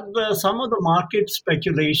 these are some of the market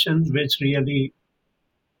speculations which really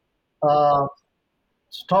uh,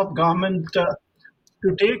 stop government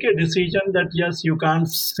to take a decision that yes, you can't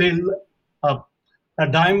sell.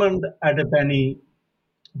 a diamond at a penny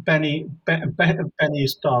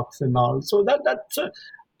stocks and all. So that's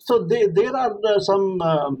so there are some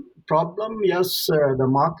problem. Yes, the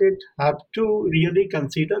market have to really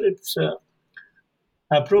consider its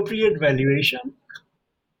appropriate valuation.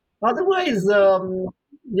 Otherwise,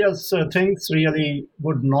 yes, things really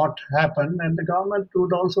would not happen, and the government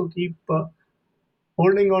would also keep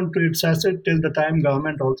holding on to its asset till the time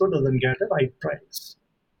government also doesn't get a right price.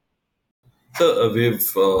 So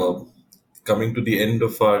we've coming to the end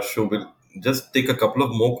of our show. We'll just take a couple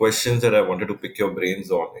of more questions that I wanted to pick your brains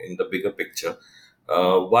on in the bigger picture.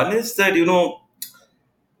 One is that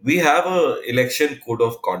we have a election code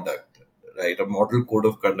of conduct, right? A model code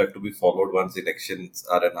of conduct to be followed once elections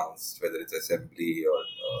are announced, whether it's assembly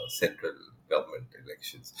or central government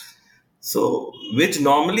elections. So, which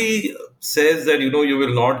normally says that you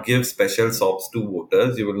will not give special sobs to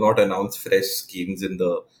voters, you will not announce fresh schemes in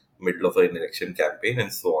the middle of an election campaign,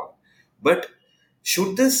 and so on. But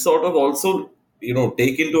should this sort of also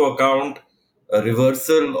take into account a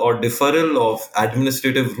reversal or deferral of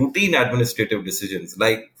routine administrative decisions,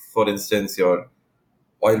 like for instance your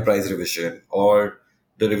oil price revision or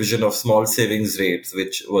the revision of small savings rates,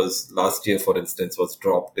 which was last year, for instance, was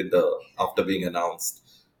dropped in the after being announced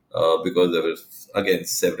because there was again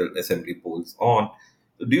several assembly polls on.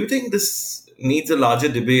 Do you think this needs a larger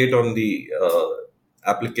debate on the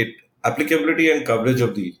applicability and coverage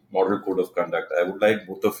of the model code of conduct? I would like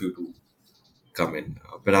both of you to come in.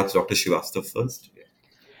 Perhaps Dr. Shivastav first. Yeah.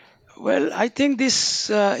 Well, I think this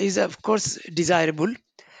is, of course, desirable,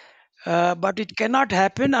 but it cannot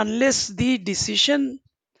happen unless the decision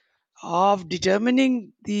of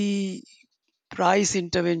determining the price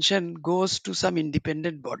intervention goes to some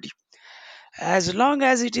independent body. As long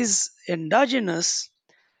as it is endogenous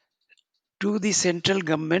to the central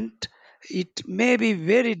government, it may be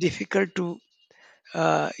very difficult to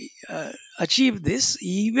uh, achieve this,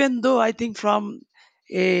 even though I think from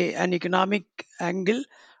an economic angle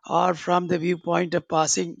or from the viewpoint of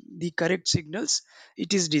passing the correct signals,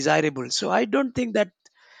 it is desirable. So I don't think that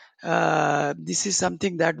this is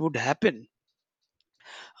something that would happen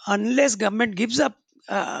unless government gives up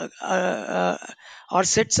or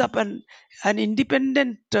sets up an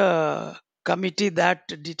independent committee that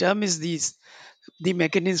determines the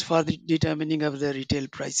mechanisms for the determining of the retail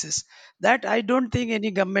prices. That I don't think any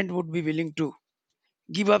government would be willing to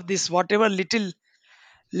give up this whatever little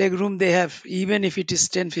leg room they have, even if it is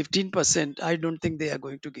 10-15%. I don't think they are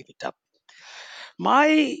going to give it up.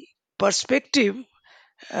 My perspective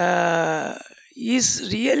uh, is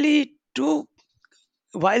really to,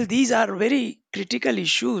 while these are very critical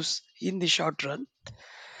issues in the short run,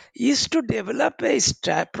 is to develop a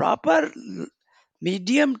proper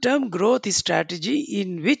medium term growth strategy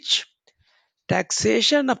in which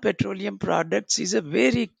taxation of petroleum products is a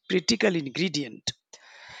very critical ingredient.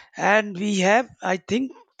 And we have, I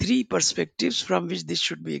think, three perspectives from which this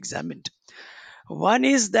should be examined. One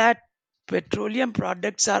is that petroleum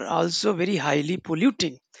products are also very highly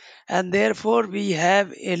polluting, and therefore we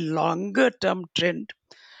have a longer term trend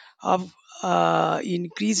of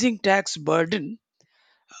increasing tax burden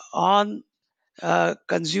on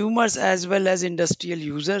consumers as well as industrial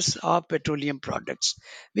users of petroleum products,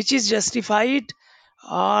 which is justified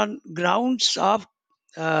on grounds of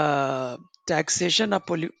uh, taxation of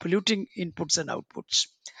polluting inputs and outputs.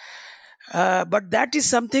 But that is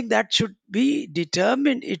something that should be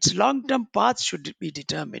determined, its long term path should be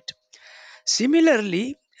determined.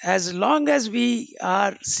 Similarly, as long as we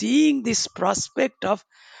are seeing this prospect of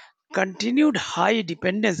continued high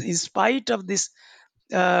dependence in spite of this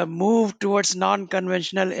move towards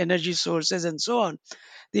non-conventional energy sources and so on,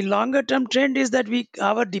 the longer term trend is that we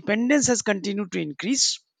our dependence has continued to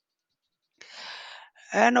increase,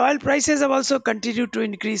 and oil prices have also continued to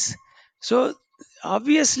increase. So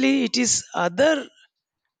obviously it is other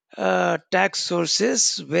tax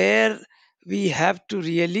sources where we have to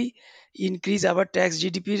really increase our tax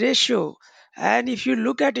GDP ratio. And if you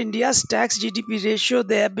look at India's tax GDP ratio,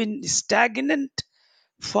 they have been stagnant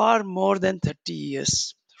for more than 30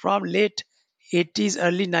 years. From late 80s,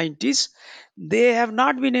 early 90s, they have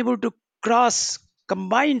not been able to cross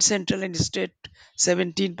combined central and state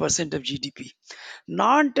 17% of GDP.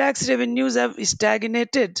 Non tax revenues have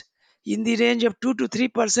stagnated in the range of 2 to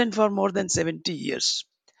 3% for more than 70 years.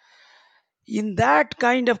 In that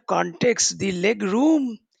kind of context, the leg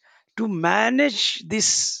room to manage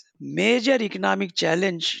this major economic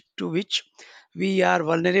challenge to which we are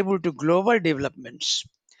vulnerable to global developments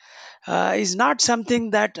is not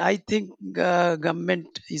something that I think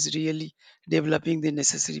government is really developing the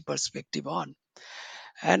necessary perspective on.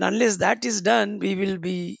 And unless that is done, we will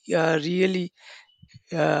be really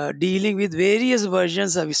dealing with various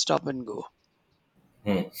versions of stop and go.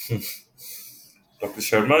 Hmm. Dr.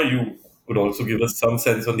 Sharma, you could also give us some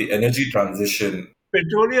sense on the energy transition.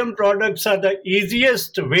 Petroleum products are the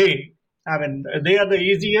easiest way. I mean, they are the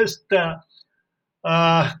easiest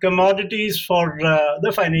commodities for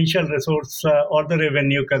the financial resource or the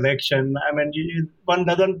revenue collection. I mean,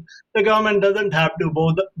 the government doesn't have to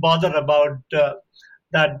bother about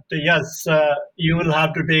that. Yes, you will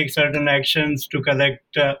have to take certain actions to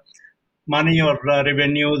collect money or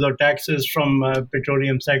revenues or taxes from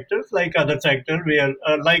petroleum sectors, like other sector, where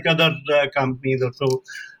like other companies or so.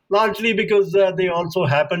 Largely because they also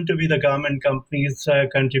happen to be the government companies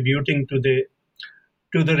contributing to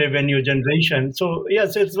the revenue generation. So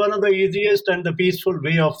yes, it's one of the easiest and the peaceful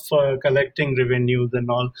way of collecting revenues and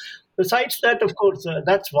all. Besides that, of course,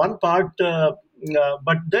 that's one part.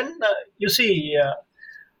 But then you see,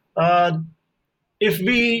 uh, if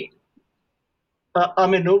we I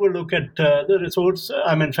mean, overlook at the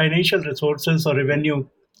I mean, financial resources or revenue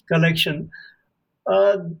collection.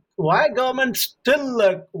 Uh, why government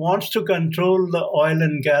still wants to control the oil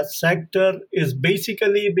and gas sector is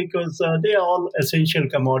basically because they are all essential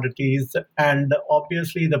commodities, and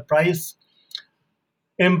obviously the price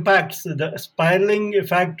impacts the spiraling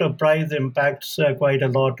effect of price impacts quite a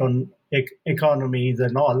lot on economies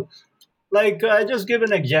and all. Like I just give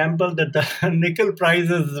an example that the nickel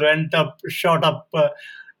prices went up, shot up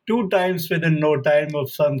two times within no time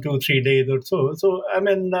of some 2 3 days or so. So I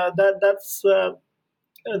mean that's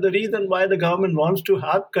the reason why the government wants to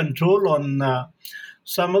have control on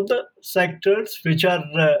some of the sectors which are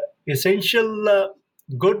essential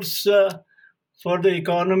goods for the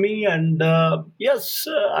economy. And yes,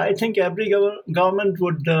 I think every government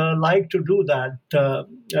would like to do that,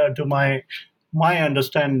 to my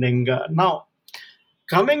understanding. Now,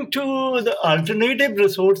 coming to the alternative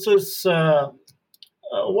resources,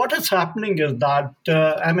 what is happening is that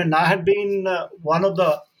I mean I had been one of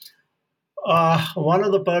the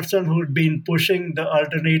person who'd been pushing the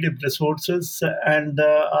alternative resources, and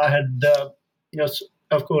I had yes,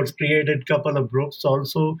 of course, created couple of groups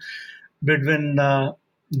also between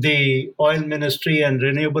the oil ministry and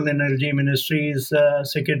renewable energy ministries,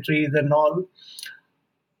 secretaries, and all.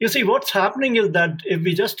 You see, what's happening is that if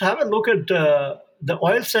we just have a look at the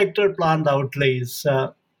oil sector planned outlays,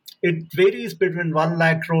 it varies between 1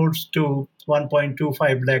 lakh crores to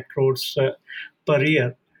 1.25 lakh crores per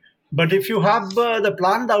year. But if you have the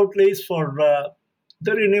planned outlays for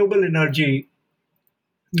the renewable energy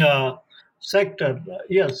uh, sector,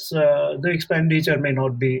 yes, the expenditure may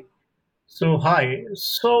not be so high.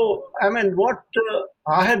 So, I mean, what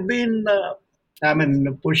I had been, I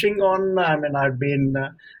mean, pushing on, I mean, I've been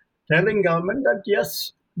telling government that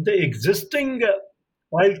yes, the existing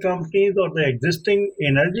oil companies or the existing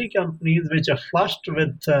energy companies which are flushed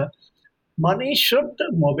with money should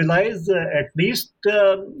mobilize at least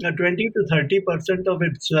 20 to 30% of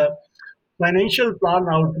its financial plan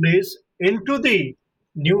outlays into the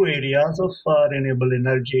new areas of renewable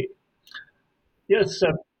energy. Yes,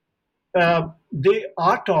 they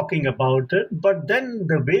are talking about it, but then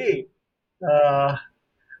the way uh,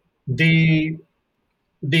 the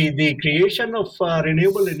the creation of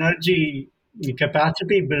renewable energy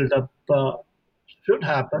capacity buildup should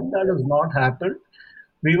happen. That has not happened.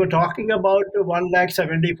 We were talking about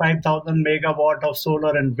 1,75,000 megawatt of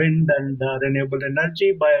solar and wind and renewable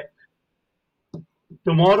energy by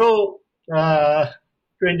tomorrow, uh,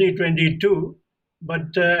 2022.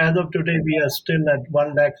 But as of today, we are still at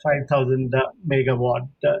 1,05,000 megawatt.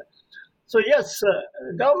 So yes,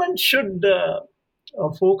 government should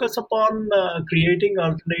focus upon creating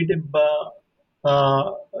alternative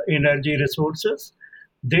energy resources.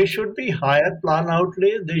 They should be higher plan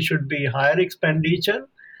outlay. They should be higher expenditure,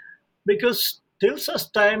 because till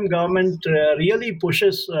such time government really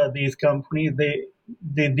pushes these companies,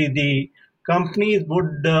 the companies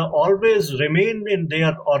would always remain in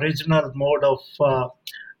their original mode of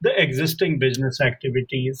the existing business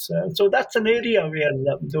activities. So that's an area where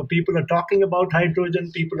the people are talking about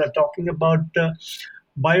hydrogen, people are talking about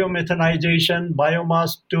biomethanization,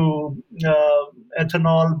 biomass to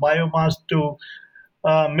ethanol, biomass to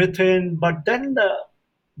methane. But then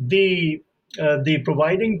the the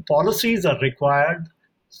providing policies are required,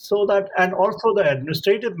 so that, and also the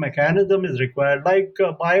administrative mechanism is required, like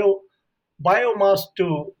biomass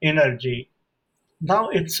to energy. Now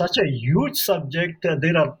it's such a huge subject.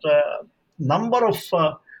 There are number of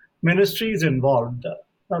ministries involved.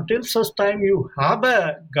 Now, till such time you have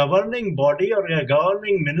a governing body or a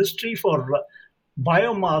governing ministry for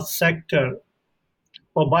biomass sector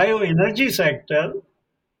or bioenergy sector,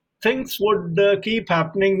 things would keep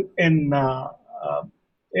happening in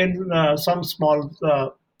in some small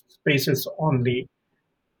spaces only.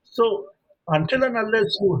 So until and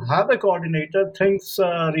unless you have a coordinator, things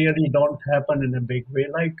really don't happen in a big way.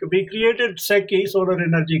 Like we created SECI, Solar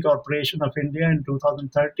Energy Corporation of India, in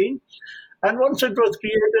 2013, and once it was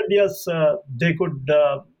created, yes, they could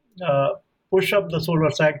uh, push up the solar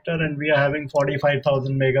sector, and we are having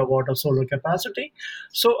 45,000 megawatt of solar capacity.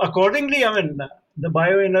 So accordingly, I mean, the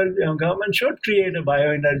bioenergy government should create a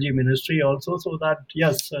bioenergy ministry also, so that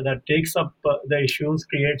yes, that takes up the issues,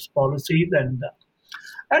 creates policies, and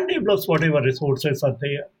develops whatever resources are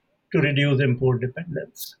there to reduce import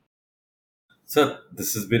dependence. So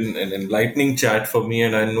this has been an enlightening chat for me,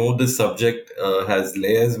 and I know this subject has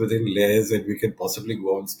layers within layers, and we can possibly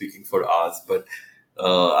go on speaking for hours. But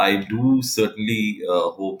I do certainly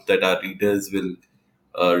hope that our readers as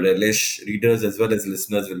well as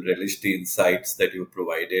listeners will relish the insights that you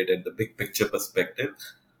provided and the big picture perspective.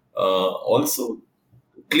 Also,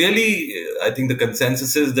 clearly, I think the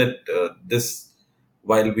consensus is that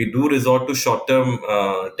while we do resort to short-term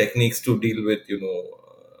techniques to deal with,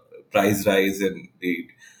 price rise and the,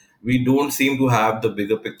 we don't seem to have the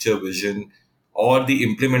bigger picture vision or the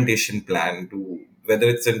implementation plan to whether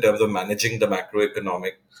it's in terms of managing the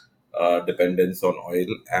macroeconomic dependence on oil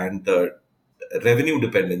and the revenue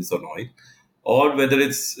dependence on oil, or whether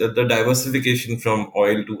it's the diversification from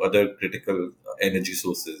oil to other critical energy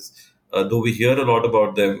sources. Though we hear a lot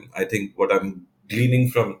about them, I think what I'm gleaning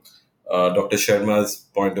from Dr. Sharma's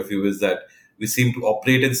point of view is that we seem to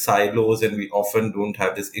operate in silos and we often don't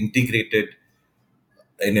have this integrated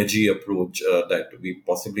energy approach that we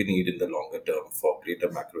possibly need in the longer term for greater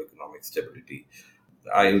macroeconomic stability.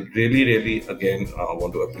 I really, really, again,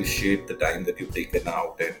 want to appreciate the time that you've taken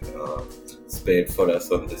out and spared for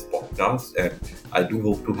us on this podcast. And I do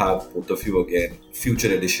hope to have both of you again,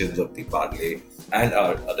 future editions of the Parlay and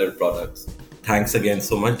our other products. Thanks again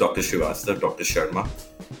so much, Dr. Srivastava, Dr. Sharma.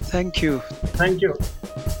 Thank you. Thank you.